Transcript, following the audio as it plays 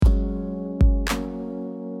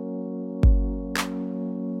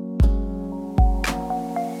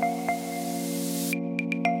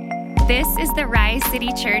This is the Rise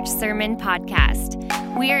City Church Sermon Podcast.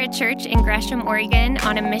 We are a church in Gresham, Oregon,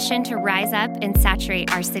 on a mission to rise up and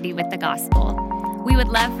saturate our city with the gospel. We would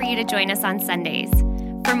love for you to join us on Sundays.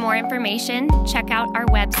 For more information, check out our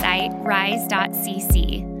website,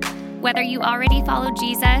 rise.cc. Whether you already follow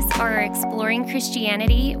Jesus or are exploring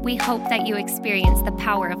Christianity, we hope that you experience the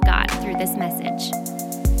power of God through this message.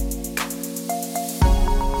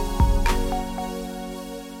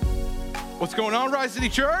 What's going on, Rise City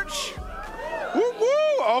Church? Woo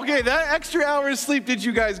woo! Okay, that extra hour of sleep did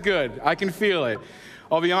you guys good. I can feel it.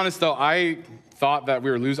 I'll be honest though, I thought that we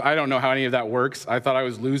were losing. I don't know how any of that works. I thought I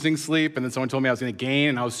was losing sleep, and then someone told me I was going to gain,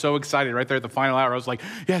 and I was so excited right there at the final hour. I was like,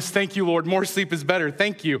 yes, thank you, Lord. More sleep is better.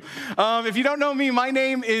 Thank you. If you don't know me, my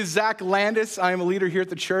name is Zach Landis. I am a leader here at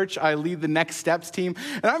the church. I lead the Next Steps team,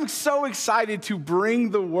 and I'm so excited to bring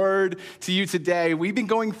the word to you today. We've been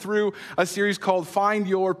going through a series called Find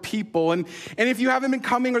Your People, and if you haven't been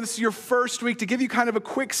coming, or this is your first week, to give you kind of a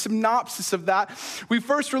quick synopsis of that, we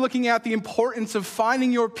first were looking at the importance of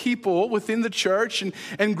finding your people within the church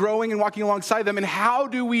and growing and walking alongside them, and how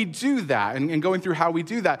do we do that, and going through how we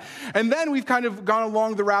do that. And then we've kind of gone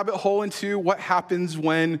along the rabbit hole into what happens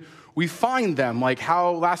when we find them, like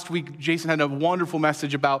how last week Jason had a wonderful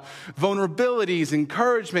message about vulnerabilities,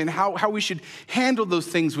 encouragement, how we should handle those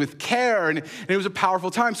things with care, and it was a powerful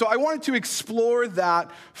time. So I wanted to explore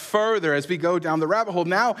that further as we go down the rabbit hole.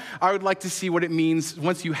 Now I would like to see what it means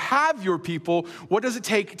once you have your people. What does it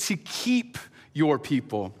take to keep your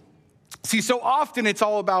people? See, so often it's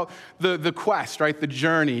all about the quest, right? The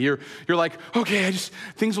journey. You're like, okay,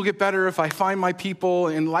 things will get better if I find my people,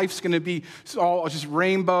 and life's going to be all just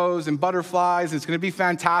rainbows and butterflies, and it's going to be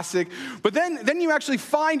fantastic. But then you actually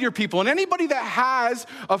find your people, and anybody that has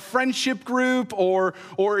a friendship group or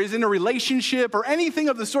is in a relationship or anything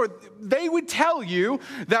of the sort, they would tell you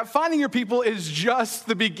that finding your people is just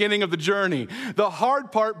the beginning of the journey. The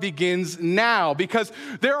hard part begins now, because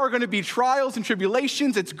there are going to be trials and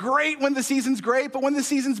tribulations. It's great when the season's great, but when the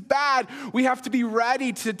season's bad, we have to be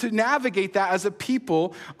ready to navigate that as a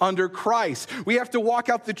people under Christ. We have to walk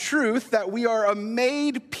out the truth that we are a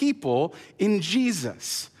made people in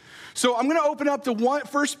Jesus. So I'm going to open up to 1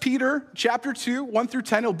 Peter chapter 2, 1 through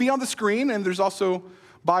 10. It'll be on the screen, and there's also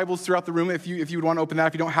Bibles throughout the room if you would want to open that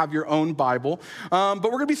if you don't have your own Bible. But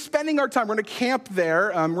we're going to be spending our time. We're going to camp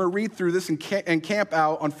there. We're going to read through this and camp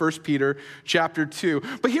out on 1 Peter chapter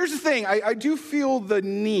 2. But here's the thing. I do feel the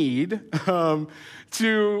need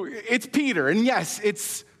it's Peter. And yes,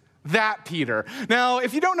 it's that Peter. Now,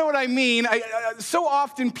 if you don't know what I mean, so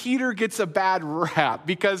often Peter gets a bad rap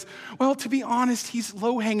because, well, to be honest, he's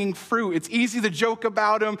low-hanging fruit. It's easy to joke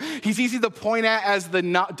about him. He's easy to point at as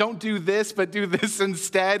don't do this, but do this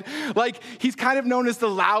instead. Like, he's kind of known as the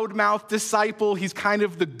loudmouth disciple. He's kind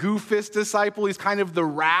of the goofus disciple. He's kind of the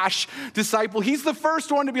rash disciple. He's the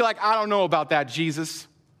first one to be like, I don't know about that, Jesus.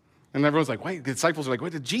 And everyone's like, wait, the disciples are like,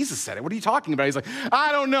 what did Jesus say it? What are you talking about? He's like,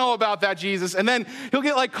 I don't know about that, Jesus. And then he'll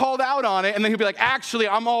get like called out on it. And then he'll be like, actually,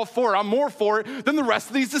 I'm all for it. I'm more for it than the rest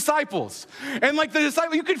of these disciples. And like the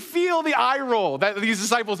disciple, you could feel the eye roll that these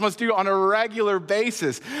disciples must do on a regular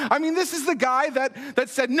basis. I mean, this is the guy that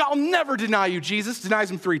said, no, I'll never deny you, Jesus. Denies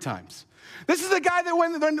him 3 times. This is the guy that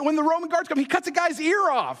when the Roman guards come, he cuts a guy's ear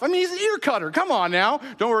off. I mean, he's an ear cutter. Come on now.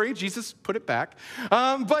 Don't worry, Jesus put it back.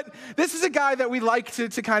 But this is a guy that we like to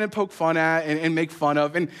kind of poke fun at and make fun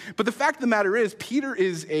of. But the fact of the matter is, Peter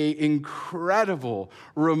is an incredible,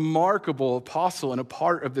 remarkable apostle and a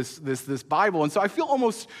part of this Bible. And so I feel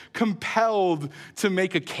almost compelled to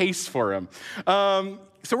make a case for him. So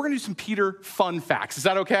we're going to do some Peter fun facts. Is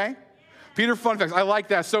that okay? Peter fun facts. I like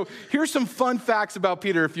that. So here's some fun facts about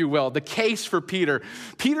Peter, if you will. The case for Peter.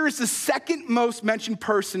 Peter is the second most mentioned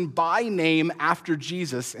person by name after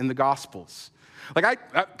Jesus in the Gospels.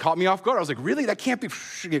 Like, that caught me off guard. I was like, really? That can't be.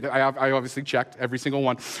 I obviously checked every single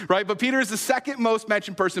one, right? But Peter is the second most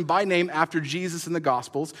mentioned person by name after Jesus in the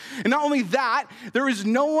Gospels. And not only that, there is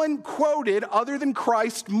no one quoted other than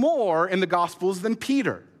Christ more in the Gospels than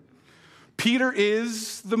Peter. Peter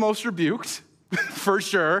is the most rebuked. For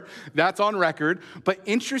sure, that's on record. But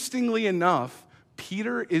interestingly enough,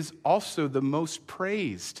 Peter is also the most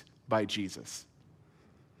praised by Jesus.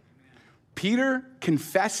 Peter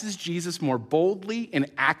confesses Jesus more boldly and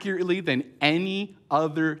accurately than any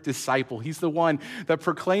other disciple. He's the one that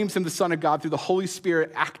proclaims him the Son of God through the Holy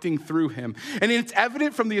Spirit acting through him. And it's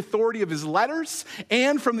evident from the authority of his letters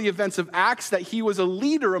and from the events of Acts that he was a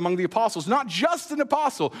leader among the apostles, not just an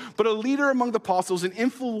apostle, but a leader among the apostles and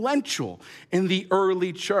influential in the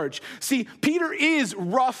early church. See, Peter is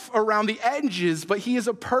rough around the edges, but he is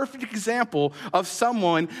a perfect example of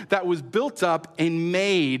someone that was built up and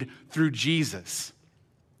made through Jesus.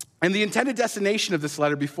 And the intended destination of this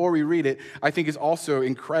letter, before we read it, I think is also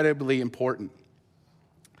incredibly important.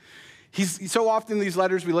 So often these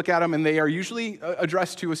letters, we look at them and they are usually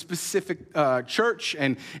addressed to a specific church,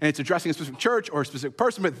 and it's addressing a specific church or a specific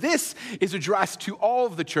person, but this is addressed to all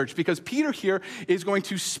of the church because Peter here is going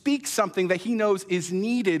to speak something that he knows is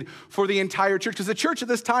needed for the entire church. Because the church at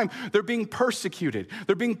this time, they're being persecuted,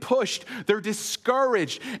 they're being pushed, they're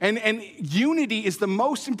discouraged, and unity is the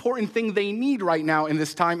most important thing they need right now in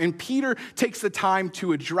this time, and Peter takes the time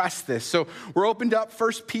to address this. So we're opened up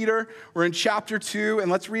 1 Peter, we're in chapter 2,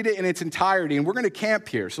 and let's read it in its entirety, and we're going to camp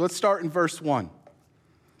here. So let's start in verse 1.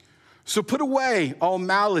 So put away all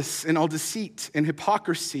malice and all deceit and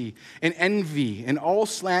hypocrisy and envy and all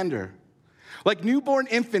slander. Like newborn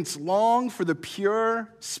infants, long for the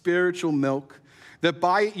pure spiritual milk, that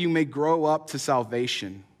by it you may grow up to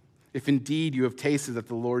salvation, if indeed you have tasted that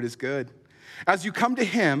the Lord is good. As you come to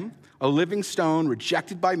him, a living stone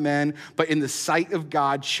rejected by men, but in the sight of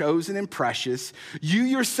God, chosen and precious, you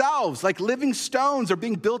yourselves, like living stones, are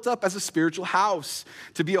being built up as a spiritual house,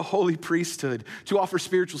 to be a holy priesthood, to offer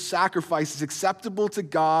spiritual sacrifices acceptable to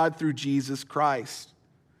God through Jesus Christ.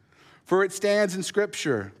 For it stands in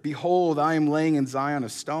Scripture, behold, I am laying in Zion a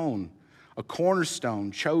stone, a cornerstone,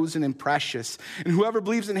 chosen and precious, and whoever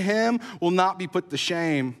believes in him will not be put to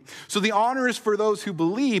shame. So the honor is for those who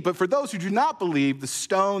believe, but for those who do not believe, the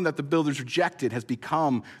stone that the builders rejected has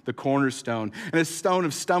become the cornerstone, and a stone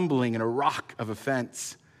of stumbling and a rock of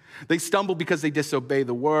offense. They stumble because they disobey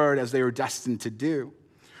the word, as they were destined to do.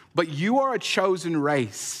 But you are a chosen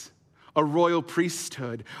race, a royal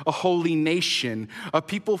priesthood, a holy nation, a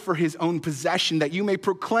people for his own possession, that you may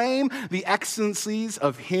proclaim the excellencies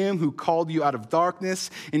of him who called you out of darkness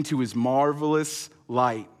into his marvelous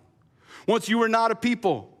light. Once you were not a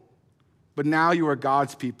people, but now you are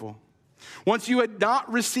God's people. Once you had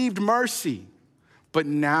not received mercy, but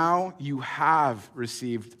now you have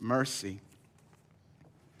received mercy.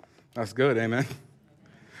 That's good, amen.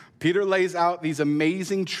 Peter lays out these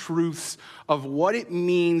amazing truths of what it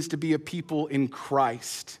means to be a people in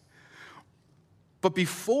Christ. But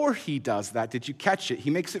before he does that, did you catch it?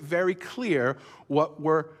 He makes it very clear what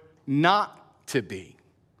we're not to be.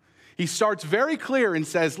 He starts very clear and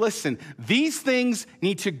says, listen, these things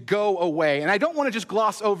need to go away. And I don't want to just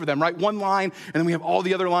gloss over them, right? One line, and then we have all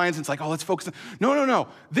the other lines. And it's like, oh, let's focus on. No.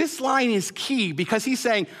 This line is key because he's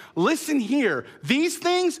saying, listen here, these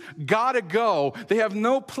things gotta go. They have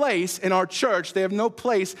no place in our church. They have no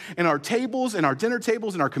place in our tables, in our dinner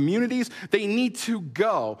tables, in our communities. They need to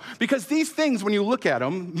go. Because these things, when you look at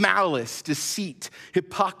them, malice, deceit,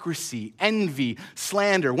 hypocrisy, envy,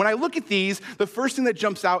 slander. When I look at these, the first thing that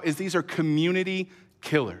jumps out is these are community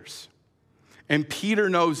killers. And Peter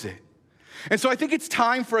knows it. And so I think it's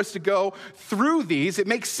time for us to go through these. It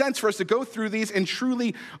makes sense for us to go through these and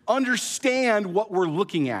truly understand what we're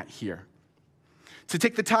looking at here. To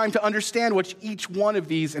take the time to understand what each one of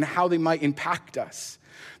these and how they might impact us.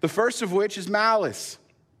 The first of which is malice.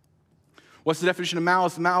 What's the definition of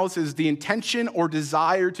malice? Malice is the intention or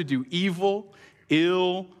desire to do evil,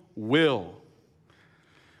 ill will.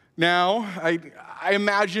 Now, I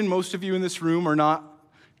imagine most of you in this room are not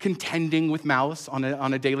contending with malice on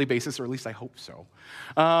a daily basis, or at least I hope so.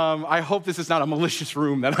 I hope this is not a malicious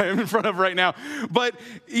room that I am in front of right now. But,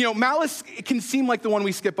 malice can seem like the one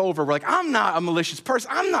we skip over. We're like, I'm not a malicious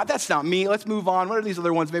person. That's not me. Let's move on. What are these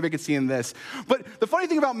other ones? Maybe I could see in this. But the funny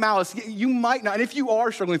thing about malice, you might not, and if you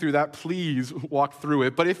are struggling through that, please walk through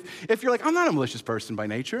it. But if you're like, I'm not a malicious person by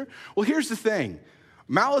nature, well, here's the thing.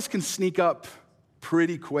 Malice can sneak up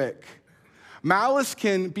pretty quick. Malice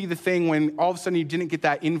can be the thing when all of a sudden you didn't get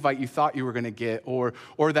that invite you thought you were going to get, or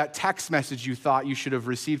that text message you thought you should have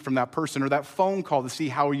received from that person, or that phone call to see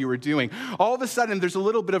how you were doing. All of a sudden, there's a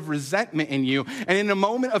little bit of resentment in you, and in a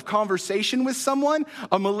moment of conversation with someone,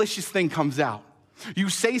 a malicious thing comes out. You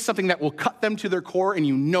say something that will cut them to their core, and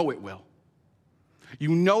you know it will. You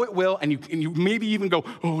know it will, and you maybe even go,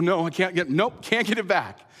 oh no, can't get it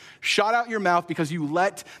back. Shot out your mouth because you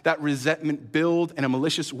let that resentment build and a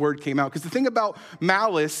malicious word came out. Because the thing about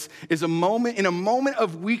malice is in a moment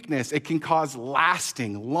of weakness, it can cause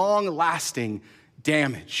long-lasting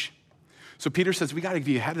damage. So Peter says, we got to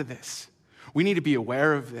be ahead of this. We need to be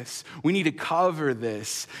aware of this. We need to cover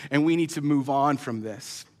this, and we need to move on from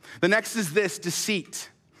this. The next is this, deceit.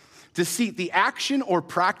 Deceit, the action or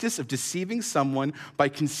practice of deceiving someone by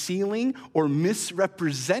concealing or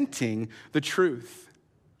misrepresenting the truth.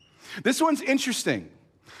 This one's interesting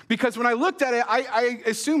because when I looked at it, I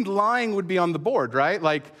assumed lying would be on the board, right?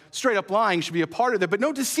 Like straight up lying should be a part of it. But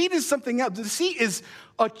no, deceit is something else. Deceit is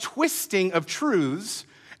a twisting of truths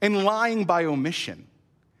and lying by omission.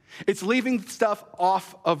 It's leaving stuff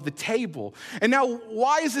off of the table. And now,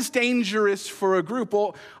 why is this dangerous for a group?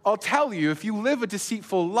 Well, I'll tell you, if you live a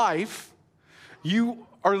deceitful life, you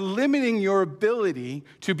are limiting your ability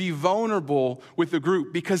to be vulnerable with the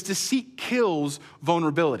group because deceit kills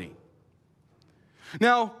vulnerability.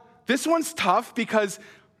 Now, this one's tough because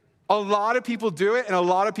a lot of people do it and a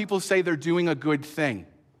lot of people say they're doing a good thing.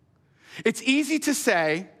 It's easy to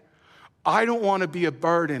say, I don't want to be a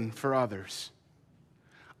burden for others.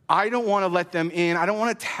 I don't want to let them in. I don't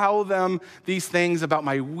want to tell them these things about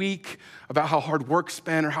my week, about how hard work's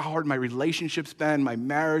been or how hard my relationship's been, my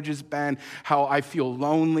marriage has been, how I feel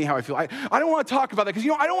lonely, how I feel. I don't want to talk about that because,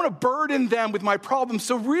 I don't want to burden them with my problems.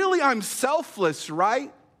 So really, I'm selfless,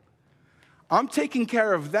 right? I'm taking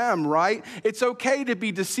care of them, right? It's okay to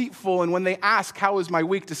be deceitful. And when they ask, how was my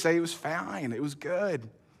week, to say it was fine, it was good.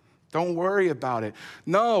 Don't worry about it.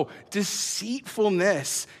 No,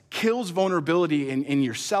 deceitfulness kills vulnerability in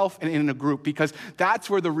yourself and in a group because that's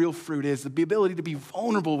where the real fruit is. The ability to be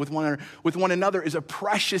vulnerable with one another is a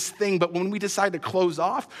precious thing, but when we decide to close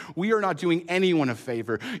off, we are not doing anyone a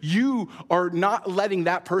favor. You are not letting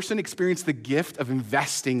that person experience the gift of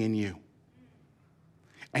investing in you.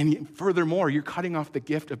 And furthermore, you're cutting off the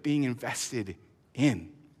gift of being invested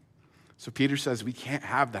in. So Peter says we can't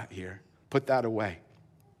have that here. Put that away.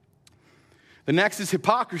 The next is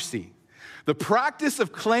hypocrisy, the practice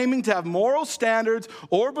of claiming to have moral standards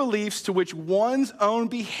or beliefs to which one's own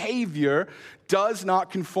behavior does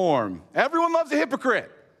not conform. Everyone loves a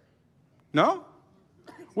hypocrite. No?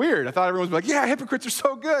 Weird. I thought everyone would be like, yeah, hypocrites are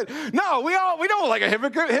so good. No, we don't like a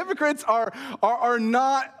hypocrite. Hypocrites are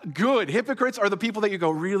not good. Hypocrites are the people that you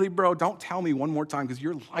go, really, bro, don't tell me one more time because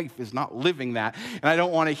your life is not living that, and I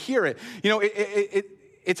don't want to hear it.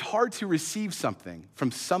 It's hard to receive something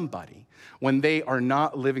from somebody when they are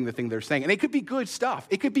not living the thing they're saying. And it could be good stuff.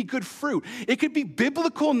 It could be good fruit. It could be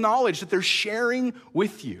biblical knowledge that they're sharing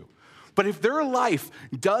with you. But if their life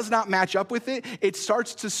does not match up with it, it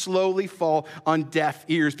starts to slowly fall on deaf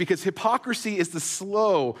ears because hypocrisy is the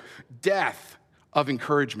slow death of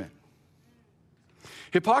encouragement.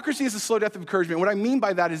 Hypocrisy is the slow death of encouragement. What I mean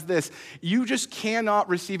by that is this. You just cannot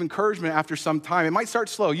receive encouragement after some time. It might start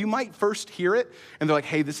slow. You might first hear it, and they're like,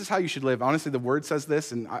 hey, this is how you should live. Honestly, the word says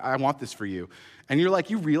this, and I want this for you. And you're like,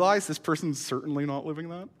 you realize this person's certainly not living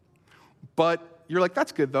that? But you're like,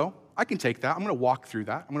 that's good, though. I can take that. I'm going to walk through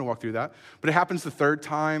that. But it happens the third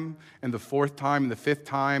time, and the fourth time, and the fifth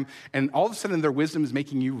time, and all of a sudden their wisdom is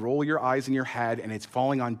making you roll your eyes in your head, and it's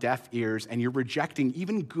falling on deaf ears, and you're rejecting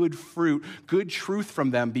even good fruit, good truth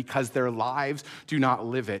from them because their lives do not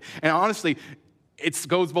live it. And honestly, it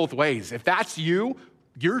goes both ways. If that's you,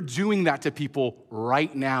 you're doing that to people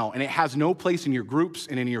right now, and it has no place in your groups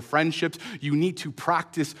and in your friendships. You need to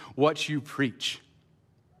practice what you preach.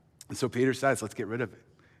 And so Peter says, let's get rid of it.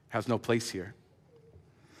 Has no place here.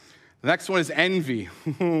 The next one is envy.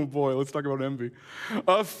 Oh boy, let's talk about envy.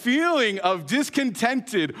 A feeling of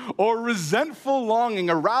discontented or resentful longing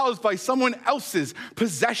aroused by someone else's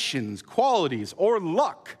possessions, qualities, or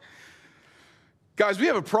luck. Guys, we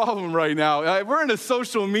have a problem right now. We're in a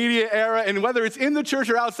social media era, and whether it's in the church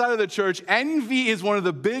or outside of the church, envy is one of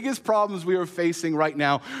the biggest problems we are facing right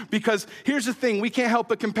now. Because here's the thing, we can't help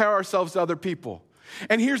but compare ourselves to other people.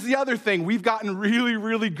 And here's the other thing. We've gotten really,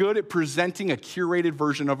 really good at presenting a curated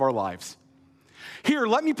version of our lives. Here,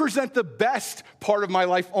 let me present the best part of my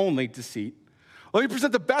life only, deceit. Let me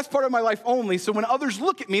present the best part of my life only, so when others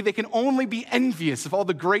look at me, they can only be envious of all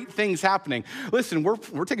the great things happening. Listen,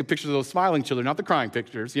 we're taking pictures of those smiling children, not the crying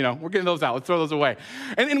pictures. We're getting those out. Let's throw those away.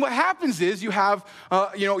 And what happens is you have,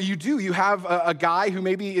 you have a guy who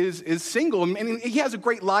maybe is single, and he has a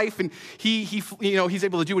great life, and he's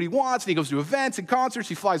able to do what he wants, and he goes to events and concerts,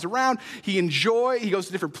 he flies around, he goes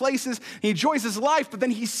to different places, he enjoys his life, but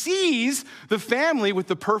then he sees the family with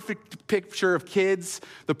the perfect picture of kids,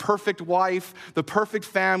 the perfect wife, the perfect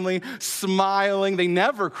family, smiling. They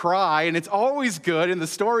never cry, and it's always good, and the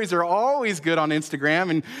stories are always good on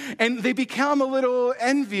Instagram, and they become a little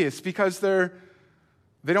envious because they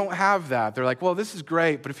don't have that. They're like, well, this is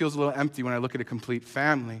great, but it feels a little empty when I look at a complete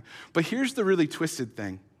family. But here's the really twisted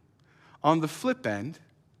thing. On the flip end,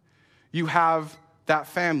 you have that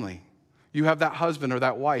family. You have that husband or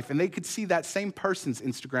that wife, and they could see that same person's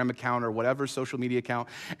Instagram account or whatever social media account,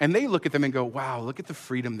 and they look at them and go, wow, look at the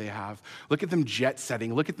freedom they have. Look at them jet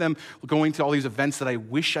setting. Look at them going to all these events that I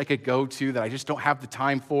wish I could go to that I just don't have the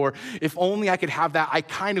time for. If only I could have that. I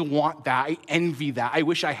kind of want that. I envy that. I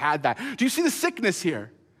wish I had that. Do you see the sickness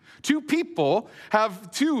here? Two people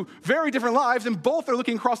have two very different lives, and both are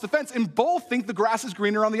looking across the fence, and both think the grass is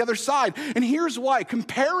greener on the other side. And here's why.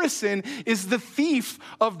 Comparison is the thief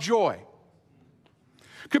of joy.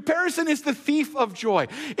 Comparison is the thief of joy.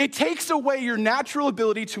 It takes away your natural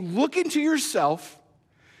ability to look into yourself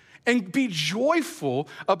and be joyful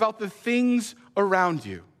about the things around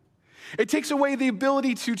you. It takes away the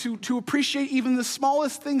ability to appreciate even the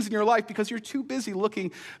smallest things in your life because you're too busy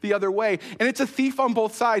looking the other way. And it's a thief on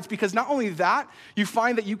both sides because not only that, you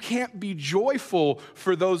find that you can't be joyful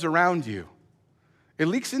for those around you. It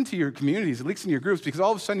leaks into your communities, it leaks into your groups because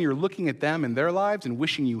all of a sudden you're looking at them and their lives and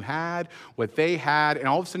wishing you had what they had, and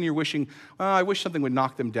all of a sudden you're wishing, I wish something would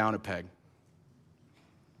knock them down a peg.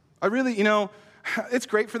 I really, it's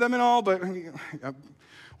great for them and all, but wouldn't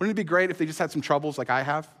it be great if they just had some troubles like I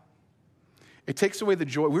have? It takes away the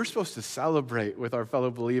joy. We're supposed to celebrate with our fellow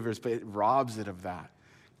believers, but it robs it of that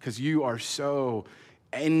because you are so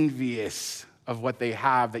envious of what they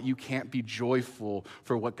have that you can't be joyful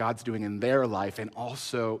for what God's doing in their life and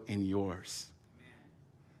also in yours.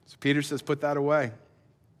 So Peter says, put that away.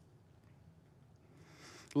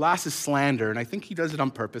 Last is slander, and I think he does it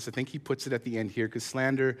on purpose. I think he puts it at the end here because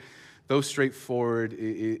slander, though straightforward,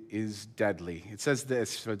 is deadly. It says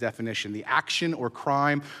this for a definition: the action or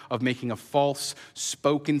crime of making a false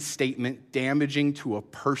spoken statement damaging to a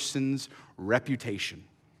person's reputation.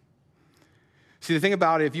 See, the thing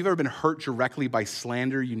about it, if you've ever been hurt directly by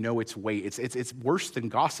slander, you know its weight. It's worse than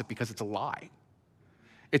gossip because it's a lie.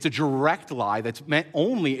 It's a direct lie that's meant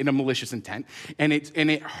only in a malicious intent, and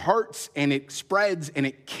it hurts, and it spreads, and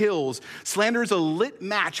it kills. Slander is a lit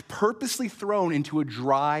match purposely thrown into a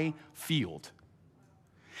dry field.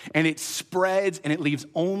 And it spreads, and it leaves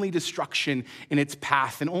only destruction in its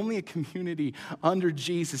path, and only a community under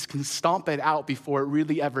Jesus can stomp it out before it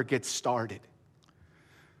really ever gets started.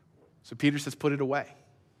 So Peter says, put it away.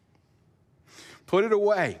 Put it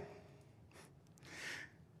away.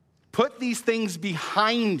 Put these things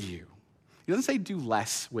behind you. He doesn't say do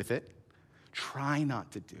less with it. Try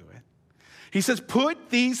not to do it. He says, put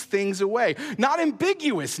these things away. Not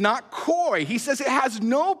ambiguous, not coy. He says it has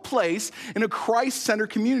no place in a Christ-centered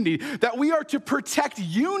community, that we are to protect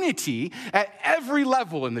unity at every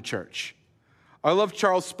level in the church. I love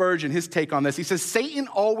Charles Spurgeon, his take on this. He says, Satan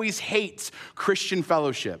always hates Christian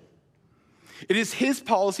fellowship. It is his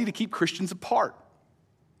policy to keep Christians apart.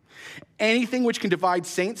 Anything which can divide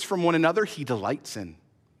saints from one another, he delights in.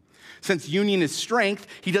 Since union is strength,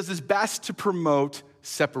 he does his best to promote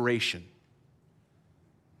separation.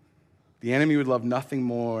 The enemy would love nothing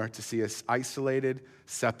more to see us isolated,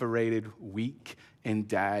 separated, weak, and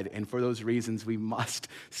dead. And for those reasons, we must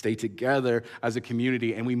stay together as a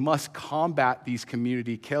community, and we must combat these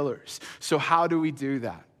community killers. So how do we do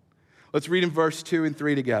that? Let's read in verse 2 and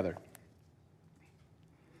 3 together.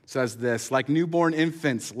 Says this: like newborn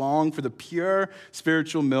infants, long for the pure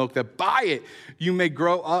spiritual milk, that by it you may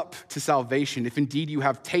grow up to salvation, if indeed you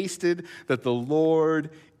have tasted that the Lord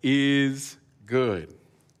is good.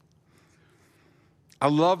 I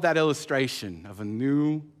love that illustration of a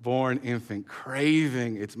newborn infant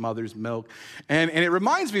craving its mother's milk. And it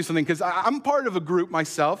reminds me of something, because I'm part of a group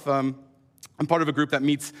myself. I'm part of a group that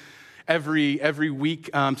meets every week,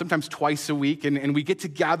 sometimes twice a week, and we get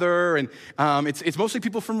together, and it's mostly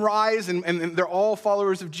people from Rise, and they're all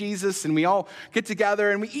followers of Jesus, and we all get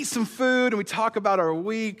together, and we eat some food, and we talk about our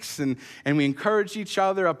weeks, and we encourage each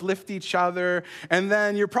other, uplift each other, and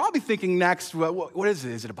then you're probably thinking next, well, what is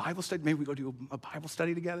it? Is it a Bible study? Maybe we go do a Bible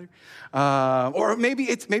study together? Or maybe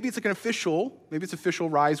it's like an official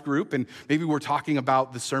Rise group, and maybe we're talking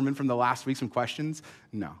about the sermon from the last week, some questions.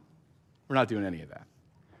 No, we're not doing any of that.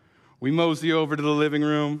 We mosey over to the living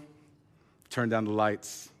room, turn down the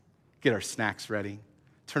lights, get our snacks ready,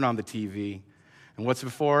 turn on the TV, and what's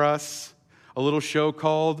before us? A little show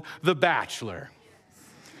called The Bachelor.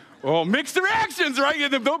 Well, mixed reactions, right?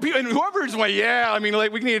 And whoever's like, yeah, I mean,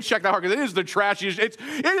 like, we need to check that hard, because it is the trashiest. It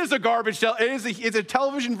is a garbage. It's a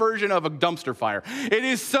television version of a dumpster fire. It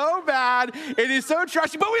is so bad. It is so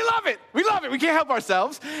trashy, but we love it. We love it. We can't help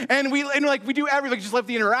ourselves. And we do everything. Just love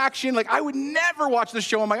the interaction. Like, I would never watch this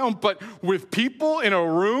show on my own, but with people in a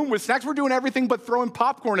room with snacks, we're doing everything but throwing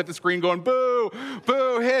popcorn at the screen, going boo,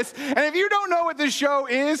 boo, hiss. And if you don't know what this show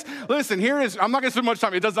is, listen, I'm not going to spend much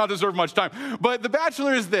time. It does not deserve much time. But The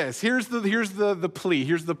Bachelor is this. Here's the plea.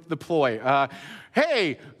 Here's the ploy.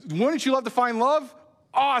 Hey, wouldn't you love to find love?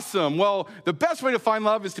 Awesome. Well, the best way to find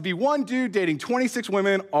love is to be one dude dating 26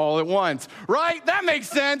 women all at once, right? That makes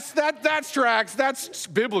sense. That tracks. That's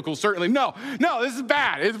biblical, certainly. No, this is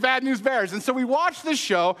bad. It's bad news bears. And so we watch this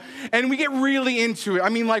show, and we get really into it. I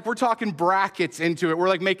mean, like, we're talking brackets into it. We're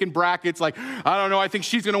like making brackets like, I don't know, I think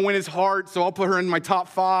she's going to win his heart, so I'll put her in my top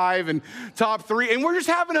 5 and top 3. And we're just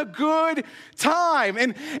having a good time.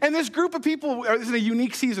 And this group of people is in a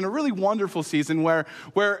unique season, a really wonderful season where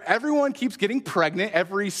everyone keeps getting pregnant.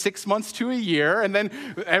 every 6 months to a year. And then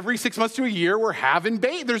every 6 months to a year, we're having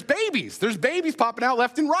there's babies. There's babies popping out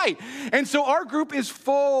left and right. And so our group is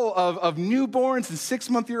full of newborns and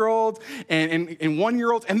 6-month-year-olds and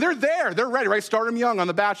 1-year-olds. And they're there. They're ready, right? Start them young on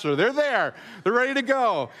The Bachelor. They're there. They're ready to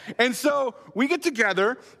go. And so we get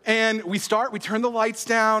together and we turn the lights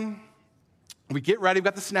down. We get ready, we've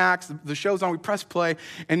got the snacks, the show's on, we press play,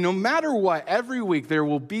 and no matter what, every week there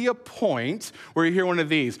will be a point where you hear one of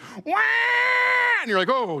these, wah! And you're like,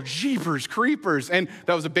 oh, jeepers, creepers. And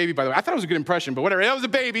that was a baby, by the way. I thought it was a good impression, but whatever. That was a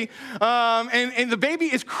baby. And the baby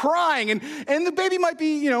is crying. And the baby might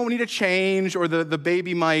be, need a change, or the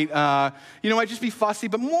baby might, might just be fussy.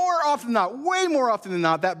 But more often than not, way more often than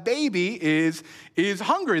not, that baby is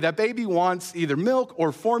hungry. That baby wants either milk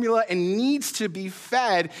or formula and needs to be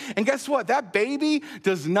fed. And guess what? That baby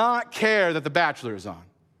does not care that The Bachelor is on.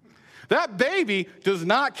 That baby does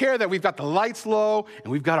not care that we've got the lights low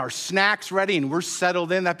and we've got our snacks ready and we're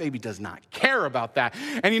settled in. That baby does not care about that.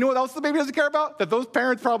 And you know what else the baby doesn't care about? That those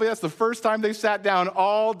parents that's the first time they sat down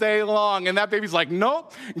all day long. And that baby's like,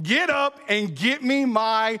 nope, get up and get me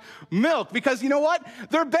my milk. Because you know what?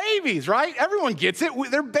 They're babies, right? Everyone gets it.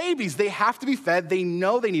 They're babies. They have to be fed. They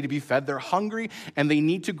know they need to be fed. They're hungry and they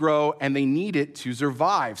need to grow and they need it to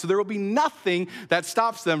survive. So there will be nothing that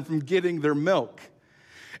stops them from getting their milk.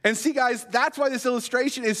 And see, guys, that's why this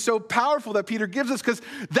illustration is so powerful that Peter gives us, because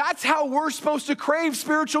that's how we're supposed to crave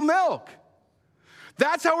spiritual milk.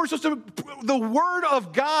 That's how we're supposed to, the Word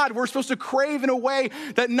of God, we're supposed to crave in a way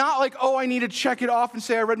that not like, oh, I need to check it off and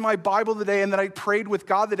say I read my Bible today and that I prayed with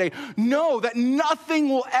God today. No, that nothing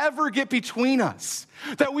will ever get between us.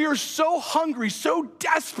 That we are so hungry, so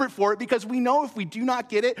desperate for it, because we know if we do not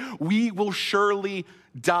get it, we will surely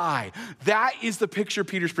die. That is the picture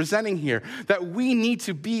Peter's presenting here, that we need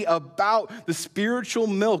to be about the spiritual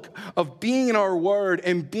milk of being in our Word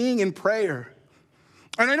and being in prayer.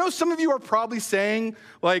 And I know some of you are probably saying,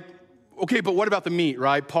 like, okay, but what about the meat,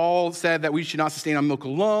 right? Paul said that we should not sustain on milk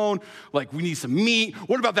alone. Like, we need some meat.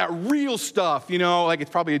 What about that real stuff? Like,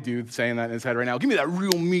 it's probably a dude saying that in his head right now. Give me that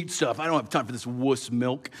real meat stuff. I don't have time for this wuss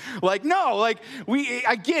milk. Like, no, like,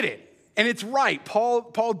 I get it. And it's right.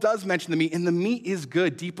 Paul does mention the meat, and the meat is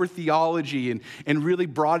good, deeper theology and really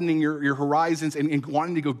broadening your horizons and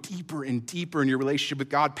wanting to go deeper and deeper in your relationship with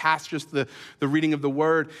God past just the reading of the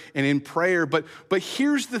Word and in prayer. But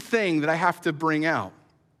here's the thing that I have to bring out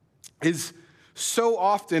is so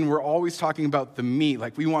often we're always talking about the meat,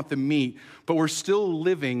 like we want the meat, but we're still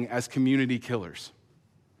living as community killers.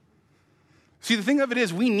 See, the thing of it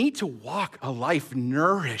is, we need to walk a life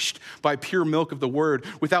nourished by pure milk of the Word,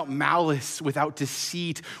 without malice, without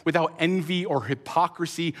deceit, without envy or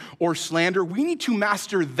hypocrisy or slander. We need to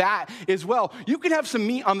master that as well. You can have some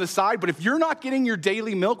meat on the side, but if you're not getting your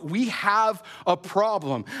daily milk, we have a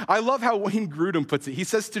problem. I love how Wayne Grudem puts it. He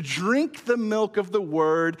says, to drink the milk of the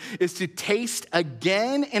Word is to taste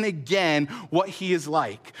again and again what He is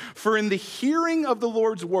like. For in the hearing of the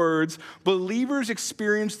Lord's words, believers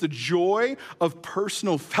experience the joy of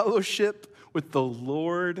personal fellowship with the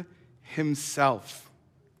Lord Himself.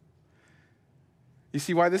 You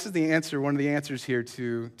see why this is the answer, one of the answers here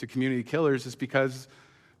to community killers, is because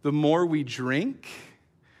the more we drink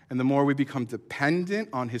and the more we become dependent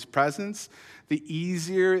on His presence, the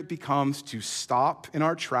easier it becomes to stop in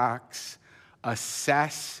our tracks,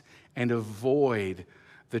 assess, and avoid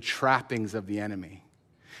the trappings of the enemy.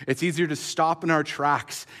 It's easier to stop in our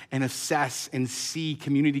tracks and assess and see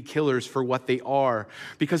community killers for what they are,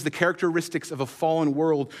 because the characteristics of a fallen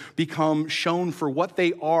world become shown for what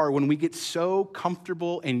they are when we get so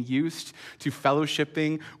comfortable and used to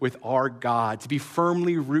fellowshipping with our God, to be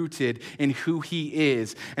firmly rooted in who He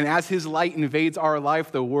is. And as His light invades our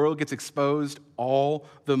life, the world gets exposed all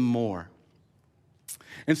the more.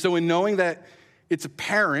 And so in knowing that it's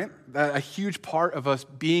apparent that a huge part of us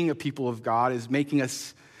being a people of God is making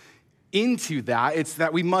us into that, it's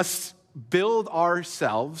that we must build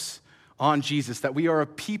ourselves on Jesus, that we are a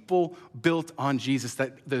people built on Jesus,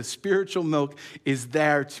 that the spiritual milk is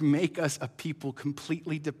there to make us a people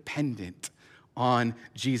completely dependent on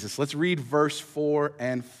Jesus. Let's read verse 4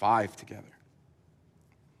 and 5 together.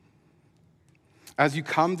 As you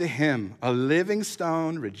come to Him, a living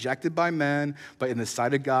stone, rejected by men, but in the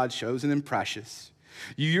sight of God, chosen and precious,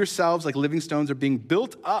 you yourselves, like living stones, are being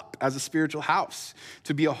built up as a spiritual house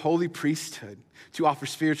to be a holy priesthood, to offer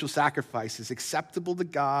spiritual sacrifices acceptable to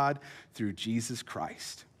God through Jesus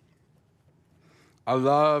Christ. I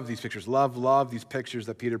love these pictures, love these pictures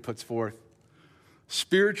that Peter puts forth.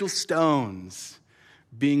 Spiritual stones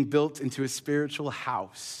being built into a spiritual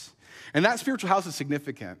house. And that spiritual house is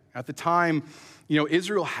significant. At the time,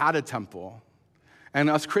 Israel had a temple. And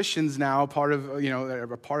us Christians now, part of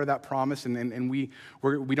that promise, and we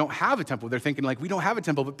don't have a temple. They're thinking like, we don't have a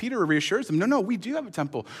temple, but Peter reassures them, no, we do have a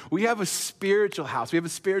temple. We have a spiritual house. We have a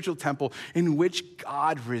spiritual temple in which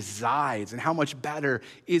God resides. And how much better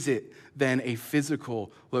is it than a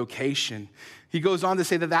physical location? He goes on to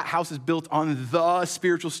say that house is built on the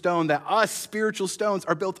spiritual stone, that us spiritual stones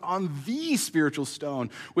are built on the spiritual stone,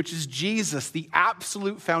 which is Jesus, the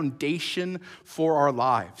absolute foundation for our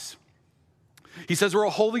lives. He says we're a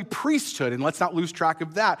holy priesthood, and let's not lose track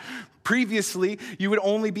of that. Previously, you would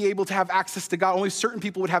only be able to have access to God. Only certain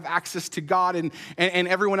people would have access to God, and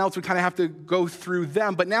everyone else would kind of have to go through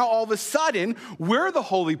them. But now all of a sudden, we're the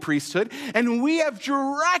holy priesthood, and we have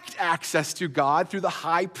direct access to God through the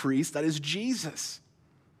high priest, that is Jesus.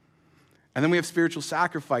 And then we have spiritual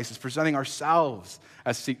sacrifices, presenting ourselves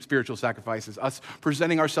as spiritual sacrifices, us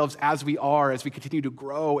presenting ourselves as we are, as we continue to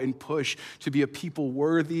grow and push to be a people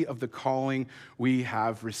worthy of the calling we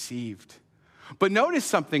have received. But notice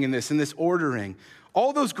something in this ordering.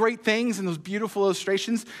 All those great things and those beautiful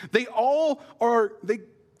illustrations, they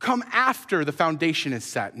come after the foundation is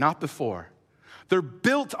set, not before. They're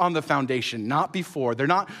built on the foundation, not before. They're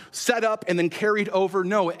not set up and then carried over.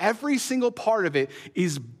 No, every single part of it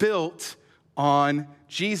is built on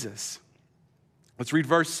Jesus. Let's read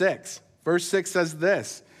verse 6. Verse 6 says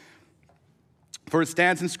this, "For it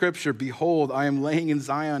stands in Scripture, behold, I am laying in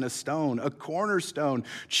Zion a stone, a cornerstone,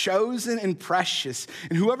 chosen and precious,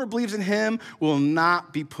 and whoever believes in him will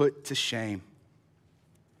not be put to shame."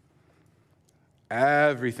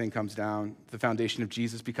 Everything comes down to the foundation of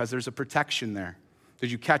Jesus because there's a protection there.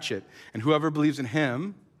 Did you catch it? And whoever believes in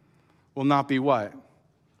him will not be what?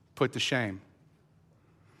 Put to shame.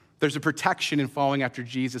 There's a protection in following after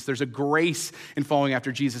Jesus. There's a grace in following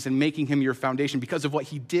after Jesus and making him your foundation because of what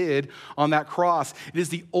he did on that cross. It is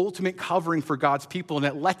the ultimate covering for God's people, and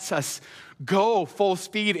it lets us go full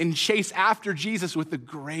speed and chase after Jesus with the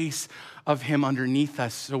grace of him underneath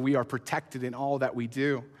us so we are protected in all that we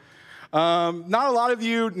do. Not a lot of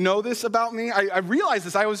you know this about me. I realized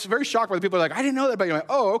this. I was very shocked by the people who are like, I didn't know that about you. I'm like,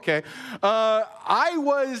 oh, okay. I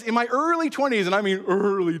was in my early 20s, and I mean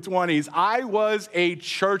early 20s, I was a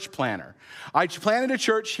church planner. I planted a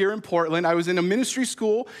church here in Portland. I was in a ministry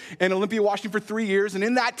school in Olympia, Washington for 3 years. And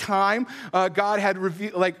in that time, God had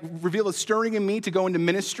revealed a stirring in me to go into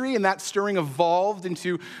ministry. And that stirring evolved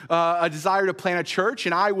into a desire to plant a church.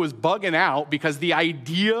 And I was bugging out because the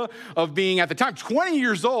idea of being, at the time, 20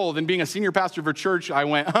 years old and being a senior pastor of a church, I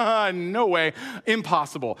went, no way,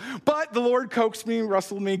 impossible. But the Lord coaxed me,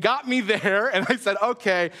 wrestled me, got me there. And I said,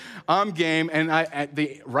 okay, I'm game. And at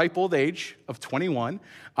the ripe old age of 21,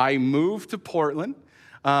 I moved to Portland,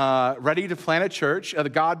 ready to plant a church.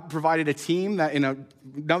 God provided a team that, in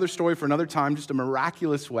another story for another time, just a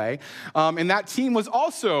miraculous way. And that team was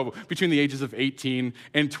also between the ages of 18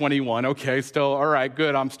 and 21. Okay, still, all right,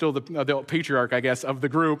 good. I'm still the patriarch, I guess, of the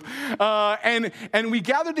group. And we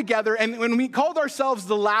gathered together, and when we called ourselves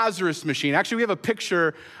the Lazarus Machine. Actually, we have a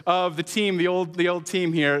picture of the team, the old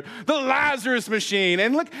team here, the Lazarus Machine.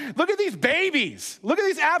 And look at these babies. Look at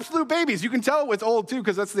these absolute babies. You can tell it's old too,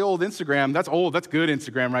 because that's the old Instagram. That's old. That's good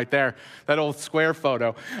Instagram right there. That old square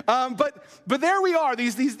photo. But there we are.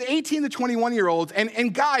 These 18 to 21-year-olds.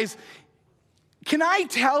 And guys, can I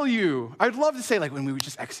tell you, I'd love to say like when we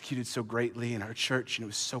just executed so greatly in our church and it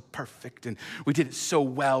was so perfect and we did it so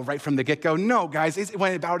well right from the get-go. No, guys, it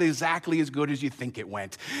went about exactly as good as you think it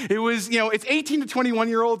went. It was, it's 18 to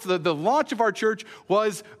 21-year-olds. The launch of our church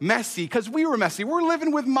was messy because we were messy. We're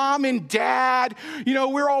living with mom and dad.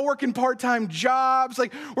 We're all working part-time jobs.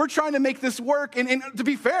 Like, we're trying to make this work. And to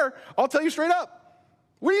be fair, I'll tell you straight up,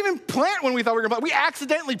 we didn't even plant when we thought we were going to plant.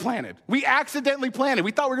 We accidentally planted.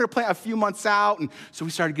 We thought we were going to plant a few months out. And so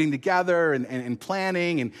we started getting together and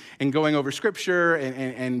planning and going over scripture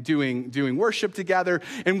and doing worship together.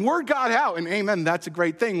 And word got out. And amen, that's a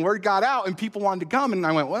great thing. Word got out and people wanted to come. And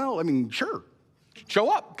I went, well, sure.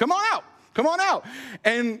 Show up. Come on out.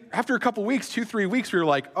 And after a couple weeks, 2-3 weeks, we were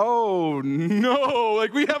like, oh no,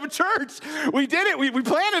 like we have a church. We did it. We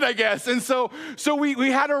planted, I guess. And so we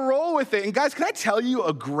had to roll with it. And guys, can I tell you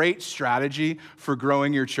a great strategy for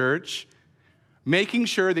growing your church? Making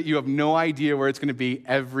sure that you have no idea where it's going to be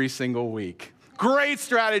every single week. Great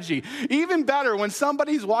strategy. Even better, when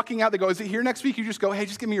somebody's walking out, they go, is it here next week? You just go, hey,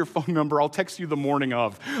 just give me your phone number. I'll text you the morning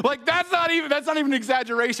of. Like, that's not even an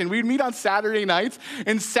exaggeration. We'd meet on Saturday nights,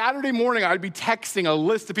 and Saturday morning, I'd be texting a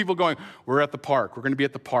list of people going, we're at the park. We're going to be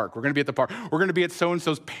at the park. We're going to be at the park. We're going to be at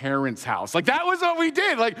so-and-so's parents' house. Like, that was what we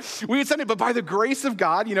did. Like, we would send it, but by the grace of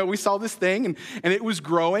God, we saw this thing, and it was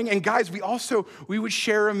growing. And guys, we would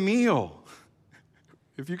share a meal,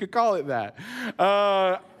 if you could call it that.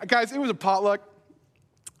 Guys, it was a potluck.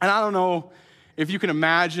 And I don't know if you can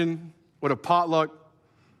imagine what a potluck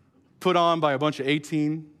put on by a bunch of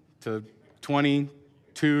 18 to 22,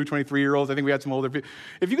 23-year-olds. I think we had some older people.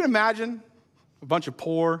 If you can imagine a bunch of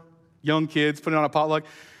poor, young kids putting on a potluck,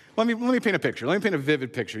 let me paint a picture. Let me paint a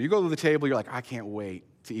vivid picture. You go to the table, you're like, I can't wait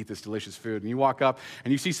to eat this delicious food. And you walk up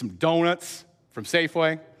and you see some donuts from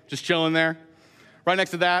Safeway just chilling there. Right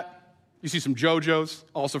next to that, you see some JoJo's,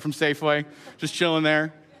 also from Safeway, just chilling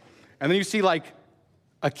there. And then you see like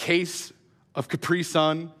a case of Capri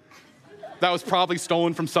Sun that was probably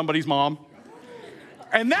stolen from somebody's mom.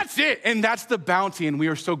 And that's it. And that's the bounty. And we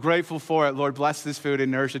are so grateful for it. Lord, bless this food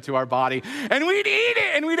and nourish it to our body. And we'd eat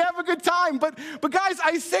it and we'd have a good time. But guys,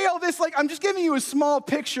 I say all this like I'm just giving you a small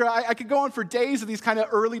picture. I could go on for days of these kind of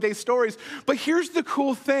early day stories. But here's the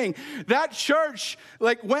cool thing. That church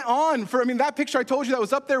like went on for, that picture I told you that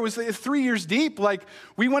was up there was 3 years deep. Like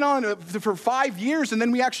we went on for 5 years and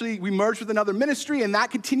then we merged with another ministry and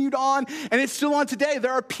that continued on. And it's still on today.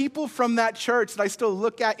 There are people from that church that I still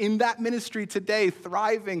look at in that ministry today, thriving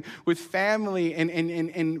with family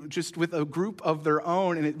and just with a group of their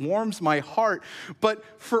own, and it warms my heart. But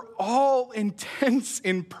for all intents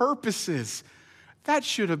and purposes, that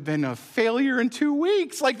should have been a failure in 2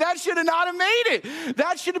 weeks. Like that should have not have made it.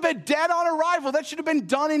 That should have been dead on arrival. That should have been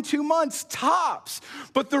done in 2 months, tops.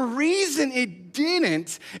 But the reason it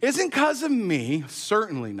didn't isn't because of me,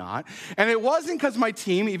 certainly not. And it wasn't because of my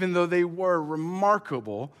team, even though they were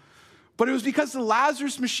remarkable. But it was because the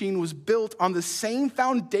Lazarus machine was built on the same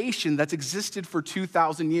foundation that's existed for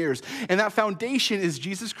 2,000 years. And that foundation is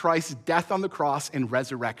Jesus Christ's death on the cross and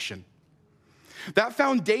resurrection. That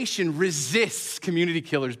foundation resists community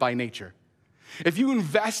killers by nature. If you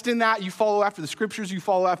invest in that, you follow after the scriptures, you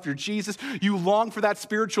follow after Jesus, you long for that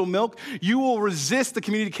spiritual milk, you will resist the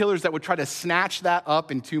community killers that would try to snatch that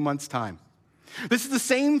up in 2 months' time. This is the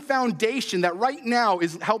same foundation that right now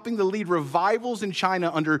is helping to lead revivals in China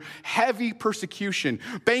under heavy persecution.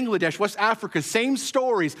 Bangladesh, West Africa, same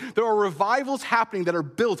stories. There are revivals happening that are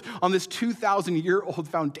built on this 2,000-year-old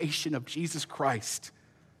foundation of Jesus Christ.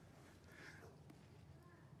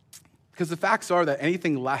 Because the facts are that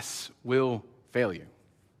anything less will fail you.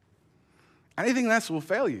 Anything less will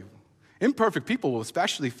fail you. Imperfect people will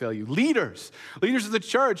especially fail you. Leaders of the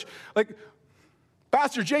church, like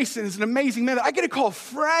Pastor Jason is an amazing man. I get to call a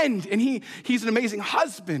friend, and he's an amazing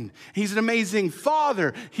husband. He's an amazing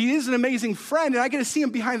father. He is an amazing friend, and I get to see him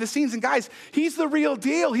behind the scenes. And guys, he's the real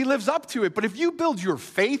deal. He lives up to it. But if you build your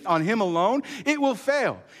faith on him alone, it will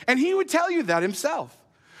fail. And he would tell you that himself.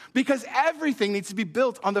 Because everything needs to be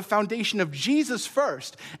built on the foundation of Jesus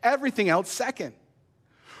first, everything else second.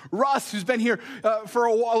 Russ, who's been here for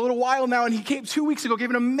a little while now, and he came 2 weeks ago, gave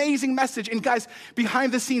an amazing message. And guys,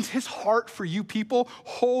 behind the scenes, his heart for you people,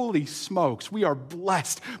 holy smokes, we are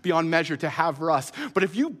blessed beyond measure to have Russ. But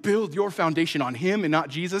if you build your foundation on him and not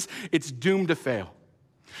Jesus, it's doomed to fail.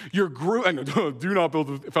 Your group, and do not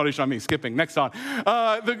build the foundation on me, skipping, next on.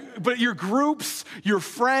 But your groups, your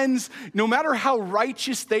friends, no matter how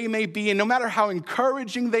righteous they may be and no matter how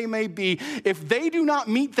encouraging they may be, if they do not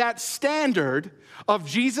meet that standard of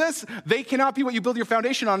Jesus, they cannot be what you build your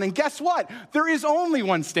foundation on. And guess what? There is only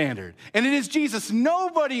one standard, and it is Jesus.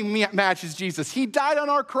 Nobody matches Jesus. He died on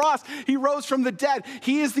our cross. He rose from the dead.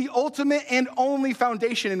 He is the ultimate and only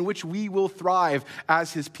foundation in which we will thrive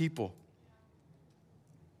as his people.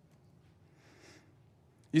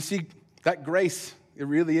 You see, that grace, it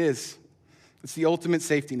really is. It's the ultimate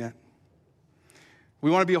safety net. We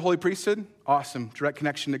want to be a holy priesthood? Awesome. Direct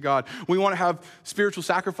connection to God. We want to have spiritual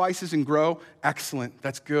sacrifices and grow? Excellent.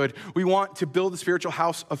 That's good. We want to build a spiritual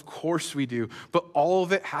house? Of course we do. But all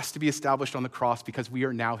of it has to be established on the cross because we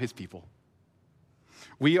are now his people.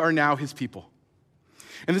 We are now his people.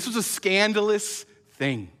 And this was a scandalous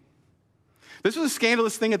thing. This was a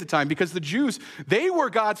scandalous thing at the time because the Jews, they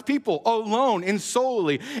were God's people alone and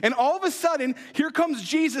solely. And all of a sudden, here comes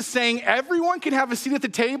Jesus saying, everyone can have a seat at the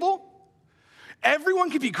table.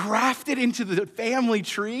 Everyone can be grafted into the family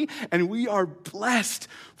tree, and we are blessed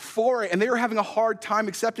for it. And they were having a hard time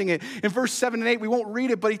accepting it. In verse 7 and 8, we won't read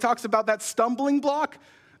it, but he talks about that stumbling block.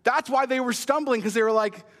 That's why they were stumbling, because they were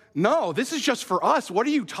like, no, this is just for us. What are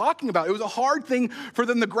you talking about? It was a hard thing for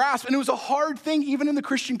them to grasp, and it was a hard thing even in the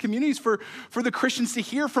Christian communities for the Christians to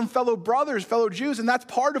hear from fellow brothers, fellow Jews, and that's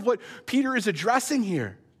part of what Peter is addressing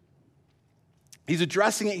here. He's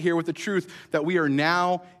addressing it here with the truth that we are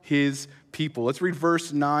now his people. Let's read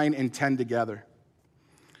verse 9 and 10 together.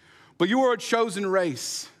 But you are a chosen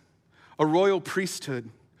race, a royal priesthood,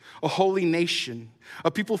 a holy nation,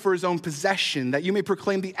 a people for his own possession, that you may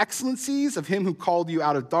proclaim the excellencies of him who called you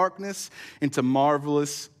out of darkness into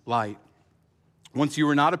marvelous light. Once you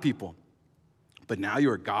were not a people, but now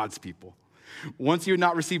you are God's people. Once you had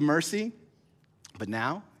not received mercy, but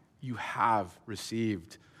now you have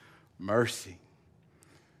received mercy.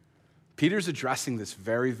 Peter's addressing this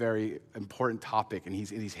very, very important topic, and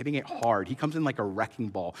he's hitting it hard. He comes in like a wrecking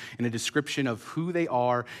ball in a description of who they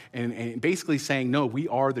are and basically saying, no, we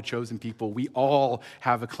are the chosen people. We all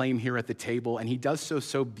have a claim here at the table, and he does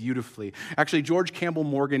so beautifully. Actually, George Campbell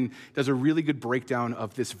Morgan does a really good breakdown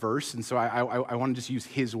of this verse, and so I want to just use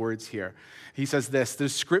his words here. He says this: the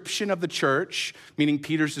description of the church, meaning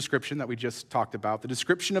Peter's description that we just talked about, the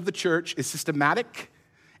description of the church is systematic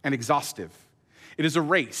and exhaustive. It is a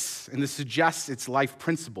race, and this suggests its life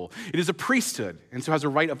principle. It is a priesthood, and so has a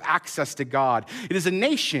right of access to God. It is a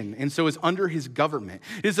nation, and so is under his government.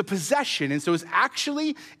 It is a possession, and so is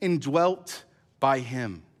actually indwelt by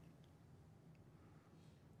him.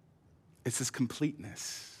 It's this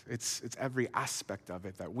completeness. It's every aspect of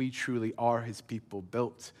it, that we truly are his people,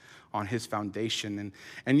 built on his foundation.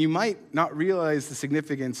 And you might not realize the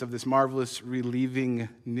significance of this marvelous relieving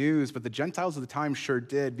news, but the Gentiles of the time sure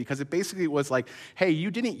did, because it basically was like, hey,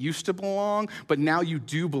 you didn't used to belong, but now you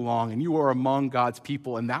do belong, and you are among God's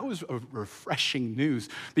people. And that was a refreshing news,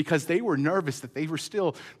 because they were nervous that they were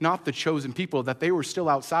still not the chosen people, that they were still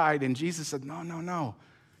outside. And Jesus said, no,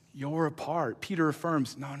 you're a part. Peter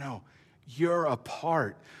affirms, no, you're a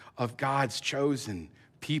part of God's chosen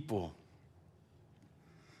people.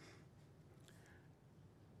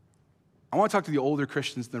 I want to talk to the older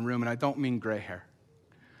Christians in the room, and I don't mean gray hair.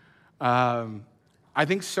 I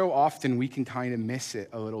think so often we can kind of miss it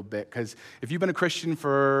a little bit, because if you've been a Christian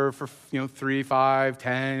for 3, 5,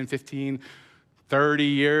 10, 15, 30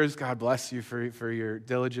 years, God bless you for your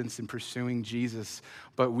diligence in pursuing Jesus,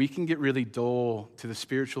 but we can get really dull to the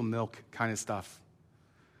spiritual milk kind of stuff.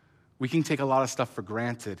 We can take a lot of stuff for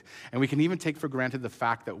granted, and we can even take for granted the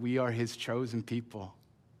fact that we are his chosen people,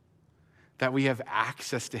 that we have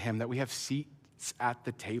access to him, that we have seats at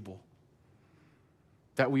the table,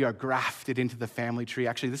 that we are grafted into the family tree.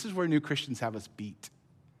 Actually, this is where new Christians have us beat.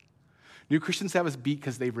 New Christians have us beat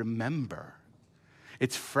because they remember.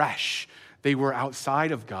 It's fresh. They were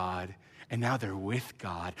outside of God, and now they're with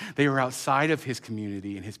God. They were outside of his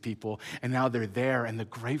community and his people, and now they're there, and the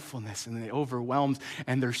gratefulness and it overwhelms,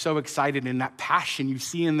 and they're so excited, and that passion you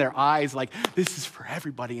see in their eyes, like, this is for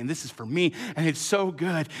everybody, and this is for me, and it's so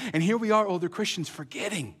good. And here we are, older Christians,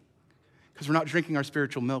 forgetting, because we're not drinking our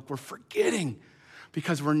spiritual milk. We're forgetting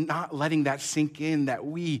because we're not letting that sink in, that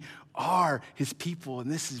we are his people, and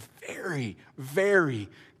this is very, very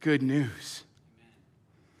good news.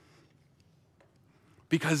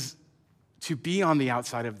 Because to be on the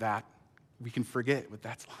outside of that, we can forget what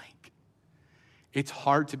that's like. It's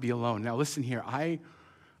hard to be alone. Now listen here, I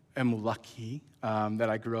am lucky that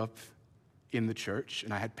I grew up in the church,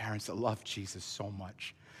 and I had parents that loved Jesus so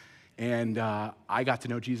much. And I got to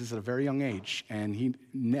know Jesus at a very young age, and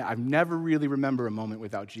I've never really remember a moment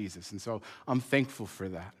without Jesus, and so I'm thankful for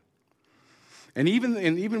that. And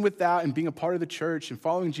even with that, and being a part of the church and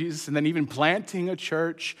following Jesus, and then even planting a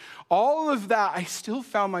church, all of that, I still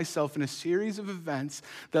found myself in a series of events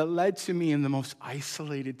that led to me in the most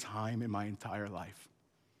isolated time in my entire life.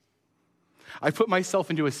 I put myself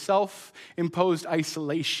into a self-imposed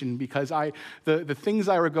isolation because the things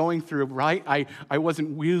I were going through, right, I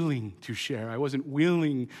wasn't willing to share. I wasn't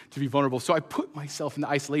willing to be vulnerable. So I put myself into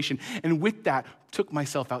isolation, and with that, took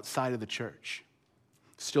myself outside of the church.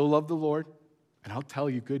 Still love the Lord. And I'll tell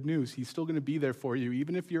you, good news, he's still going to be there for you,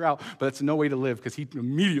 even if you're out. But that's no way to live, because he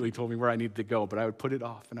immediately told me where I needed to go. But I would put it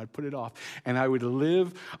off, and I'd put it off. And I was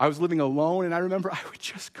living alone, and I remember I would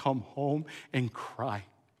just come home and cry.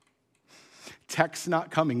 Texts not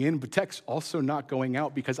coming in, but texts also not going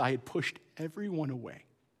out, because I had pushed everyone away.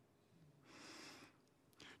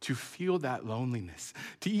 To feel that loneliness,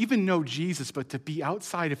 to even know Jesus, but to be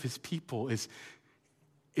outside of his people is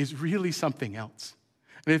really something else.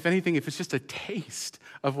 And if anything, if it's just a taste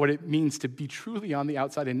of what it means to be truly on the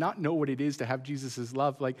outside and not know what it is to have Jesus'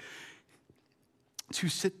 love, like to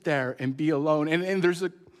sit there and be alone. And there's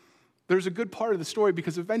a good part of the story,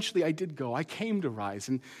 because eventually I did go. I came to Rise.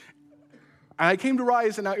 And I came to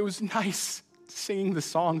Rise, and it was nice singing the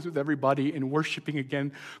songs with everybody and worshiping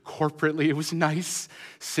again corporately. It was nice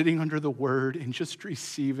sitting under the word and just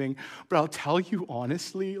receiving. But I'll tell you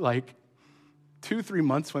honestly, like 2-3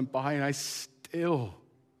 months went by, and I still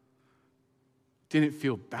didn't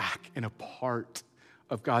feel back and a part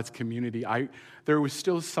of God's community. There was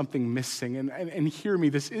still something missing. And hear me,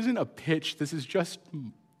 this isn't a pitch. This is just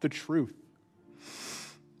the truth.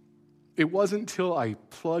 It wasn't until I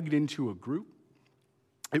plugged into a group.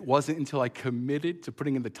 It wasn't until I committed to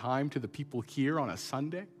putting in the time to the people here on a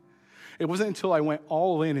Sunday. It wasn't until I went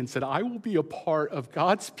all in and said, I will be a part of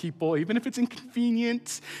God's people, even if it's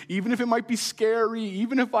inconvenient, even if it might be scary,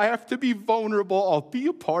 even if I have to be vulnerable, I'll be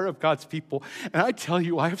a part of God's people. And I tell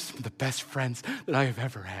you, I have some of the best friends that I have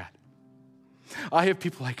ever had. I have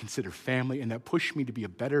people I consider family and that push me to be a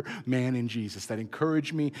better man in Jesus, that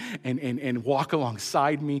encourage me and walk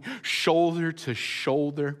alongside me, shoulder to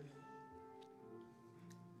shoulder.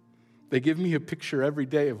 They give me a picture every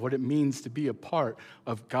day of what it means to be a part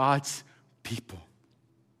of God's people.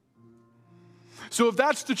 So if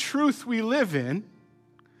that's the truth we live in,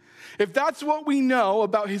 if that's what we know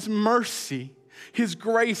about his mercy, his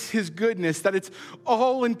grace, his goodness, that it's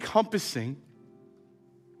all encompassing,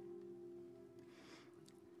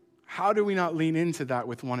 how do we not lean into that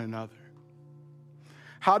with one another?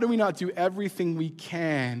 How do we not do everything we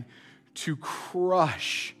can to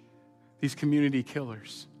crush these community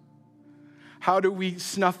killers? How do we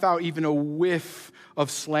snuff out even a whiff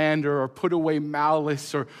of slander or put away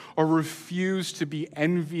malice or refuse to be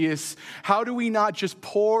envious? How do we not just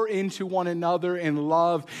pour into one another in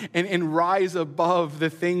love and rise above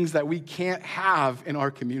the things that we can't have in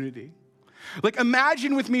our community? Like,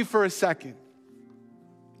 imagine with me for a second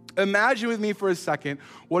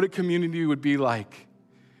what a community would be like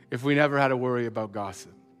if we never had to worry about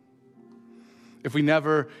gossip. If we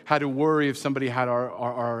never had to worry if somebody had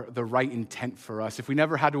the right intent for us, if we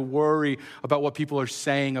never had to worry about what people are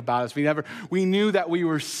saying about us, we knew that we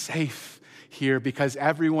were safe here because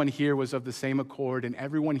everyone here was of the same accord and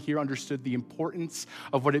everyone here understood the importance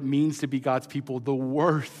of what it means to be God's people, the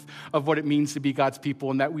worth of what it means to be God's people,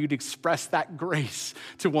 and that we would express that grace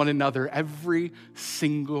to one another every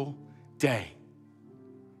single day.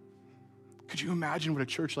 Could you imagine what a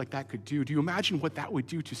church like that could do? Do you imagine what that would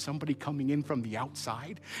do to somebody coming in from the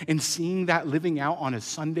outside and seeing that living out on a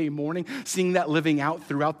Sunday morning, seeing that living out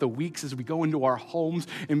throughout the weeks as we go into our homes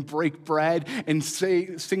and break bread and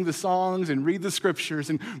sing the songs and read the scriptures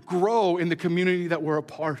and grow in the community that we're a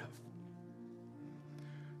part of?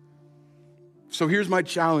 So here's my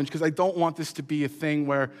challenge, because I don't want this to be a thing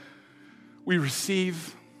where we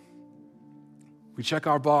receive, we check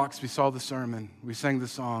our box, we saw the sermon, we sang the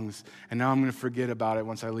songs, and now I'm going to forget about it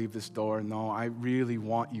once I leave this door. No, I really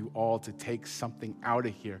want you all to take something out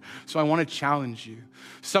of here. So I want to challenge you.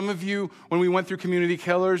 Some of you, when we went through Community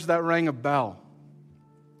Killers, that rang a bell.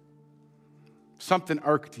 Something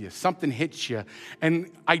irked you, something hit you.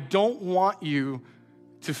 And I don't want you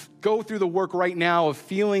to go through the work right now of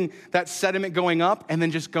feeling that sediment going up and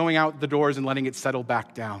then just going out the doors and letting it settle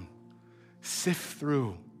back down. Sift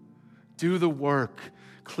through. Do the work.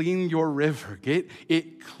 Clean your river. Get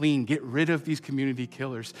it clean. Get rid of these community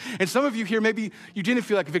killers. And some of you here, maybe you didn't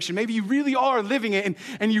feel that conviction. Maybe you really are living it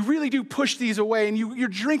and you really do push these away and you're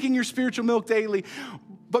drinking your spiritual milk daily.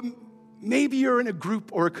 But maybe you're in a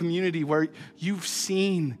group or a community where you've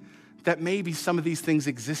seen that maybe some of these things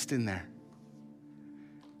exist in there.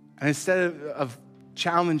 And instead of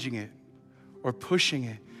challenging it or pushing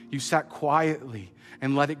it, you sat quietly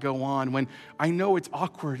and let it go on. When I know it's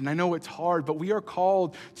awkward and I know it's hard, but we are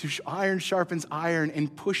called to iron sharpens iron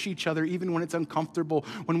and push each other even when it's uncomfortable,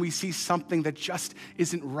 when we see something that just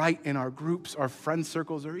isn't right in our groups, our friend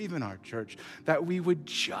circles, or even our church, that we would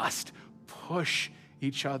just push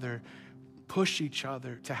each other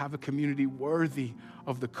to have a community worthy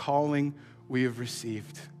of the calling we have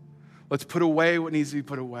received. Let's put away what needs to be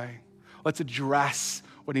put away. Let's address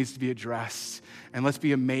what needs to be addressed. And let's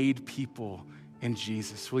be a made people in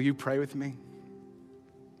Jesus. Will you pray with me?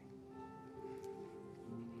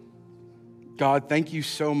 God, thank you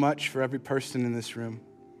so much for every person in this room.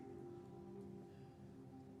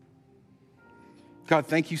 God,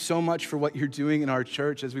 thank you so much for what you're doing in our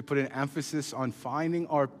church as we put an emphasis on finding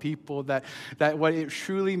our people, that what it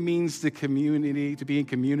truly means to community, to be in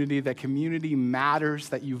community, that community matters,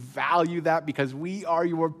 that you value that because we are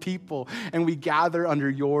your people and we gather under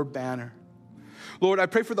your banner. Lord, I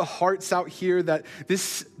pray for the hearts out here that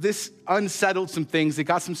this unsettled some things. They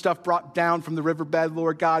got some stuff brought down from the riverbed,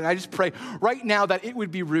 Lord God. And I just pray right now that it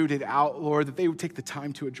would be rooted out, Lord, that they would take the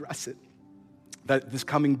time to address it. That this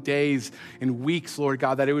coming days and weeks, Lord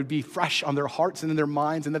God, that it would be fresh on their hearts and in their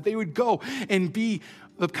minds, and that they would go and be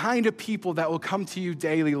the kind of people that will come to you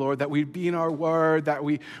daily, Lord, that we'd be in our word, that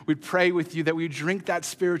we'd pray with you, that we drink that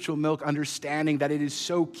spiritual milk, understanding that it is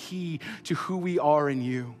so key to who we are in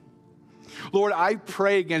you. Lord, I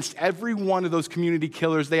pray against every one of those community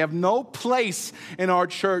killers. They have no place in our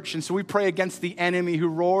church. And so we pray against the enemy who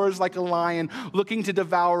roars like a lion looking to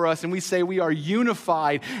devour us. And we say we are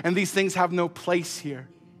unified and these things have no place here.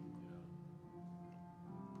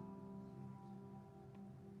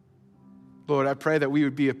 Lord, I pray that we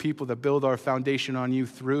would be a people that build our foundation on you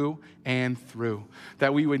through and through.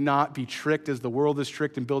 That we would not be tricked as the world is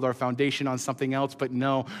tricked and build our foundation on something else, but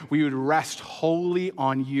no, we would rest wholly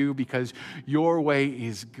on you because your way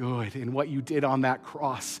is good and what you did on that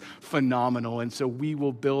cross, phenomenal. And so we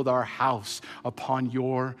will build our house upon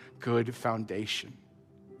your good foundation.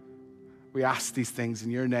 We ask these things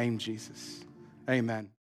in your name, Jesus. Amen.